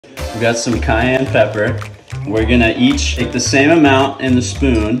We got some cayenne pepper. We're gonna each take the same amount in the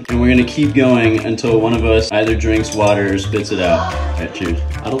spoon, and we're gonna keep going until one of us either drinks water or spits it out. Alright, cheers.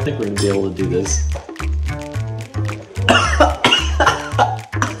 I don't think we're gonna be able to do this.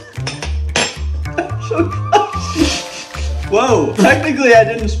 Whoa! Technically, I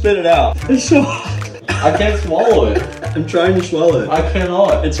didn't spit it out. It's so hot. I can't swallow it. I'm trying to swallow it. I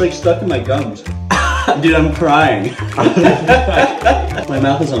cannot. It's like stuck in my gums. Dude, I'm crying. My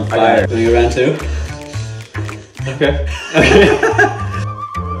mouth is on fire. Can we go round two? Okay.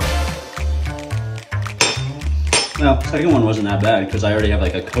 No, second one wasn't that bad because I already have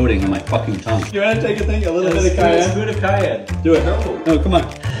like a coating on my fucking tongue. You wanna take a thing? A little bit of cayenne? A spoon of cayenne. Do it. No, come on.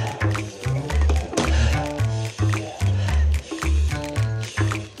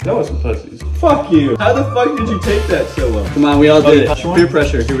 That was some pussies. Fuck you. How the fuck did you take that so well? Come on, we all did it. Peer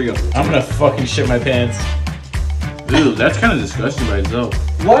pressure, here we go. I'm gonna fucking shit my pants. Dude, that's kind of disgusting by itself.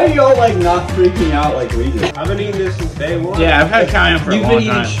 Why are y'all like not freaking out like we do? I've been eating this since day one. Yeah, I've had cayenne for a long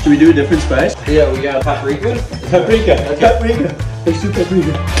time. Should we do a different spice? Yeah, we got paprika. Paprika. Okay. Paprika. Let's do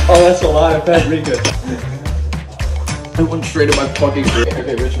paprika. Oh, that's a lot of paprika. I went straight in my fucking brain.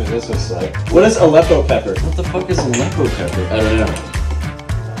 Okay, Richmond, this was sick. What is Aleppo pepper? What the fuck is Aleppo pepper? I don't know.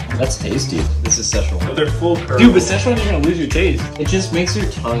 That's tasty. This is Szechuan. But they're full curve. Dude, but Szechuan, you're gonna lose your taste. It just makes your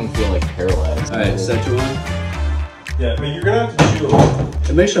tongue feel like paralyzed. Alright, Szechuan. Yeah, but you're gonna have to chew it.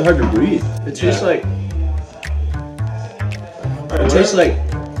 It makes it hard to breathe. It tastes like. It tastes like.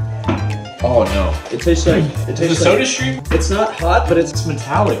 Oh no. It tastes like. It Is tastes the like. soda stream? It's not hot, but it's. It's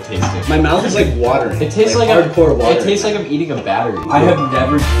metallic tasting. My mouth is like watering. It tastes like hardcore water. It tastes like I'm eating a battery. I have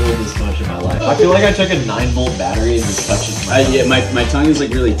never drooled this much in my life. I feel like I took a 9-volt battery and just touched it to my Yeah, my tongue is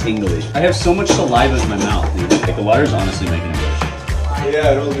like really tingly. I have so much saliva in my mouth, dude. Like the water's honestly making it worse.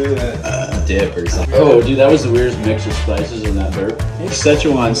 Yeah, don't do that. dip or something. Oh, dude, that was the weirdest mix of spices in that burp.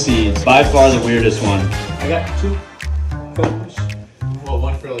 Szechuan seeds, by far the weirdest one. I got 2 photos. Well,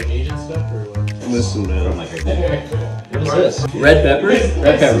 one for like Asian stuff or what? Listen, man. What is this? Red pepper?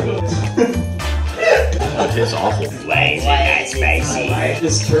 Red pepper. Oh, it tastes awful.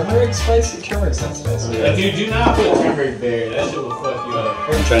 Is turmeric spicy? Turmeric's not spicy. Like, dude, do not put turmeric there. That shit will fuck you up.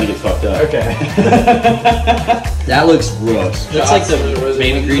 I'm trying to get fucked up. Okay. That looks gross. That's like the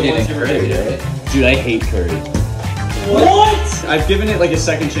main ingredient in curry, right? Dude, I hate curry. What? I've given it like a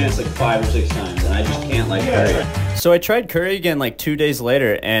second chance like 5 or 6 times, and I just can't like curry. So I tried curry again like 2 days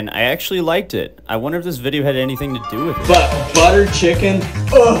later, and I actually liked it. I wonder if this video had anything to do with it. But butter chicken,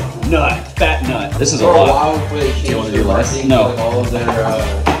 ugh, nut, fat nut. This is a For a lot. while before they changed their marketing, No. like all of their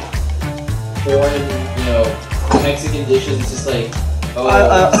foreign, Mexican dishes. It's just like,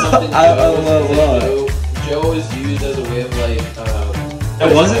 something Joe is used as a way of like.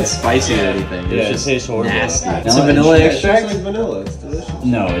 It wasn't spicy or anything. It Yeah, just it tastes horrible. nasty. It's a vanilla It extract? tastes like vanilla. It's delicious.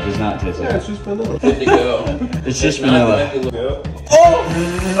 No, it does not taste Yeah, like it's just vanilla. Good to go. It's just Not vanilla. vanilla.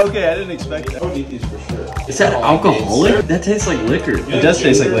 Oh! Okay, I didn't expect that. I would eat these for sure. Is that alcoholic? That tastes like liquor. It does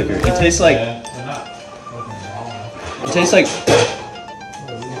taste like liquor. It tastes like. Yeah, they're not. It tastes like.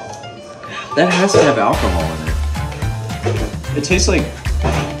 That has to have alcohol in it. It tastes like.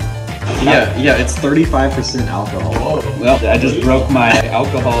 Yeah, it's 35% alcohol. Well, I just broke my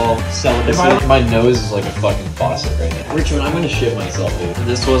alcohol celibacy. My nose is like a fucking faucet right now. Richmond, I'm gonna shit myself, dude.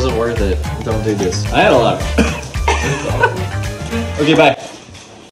 This wasn't worth it. Don't do this. I had a lot. Okay, bye.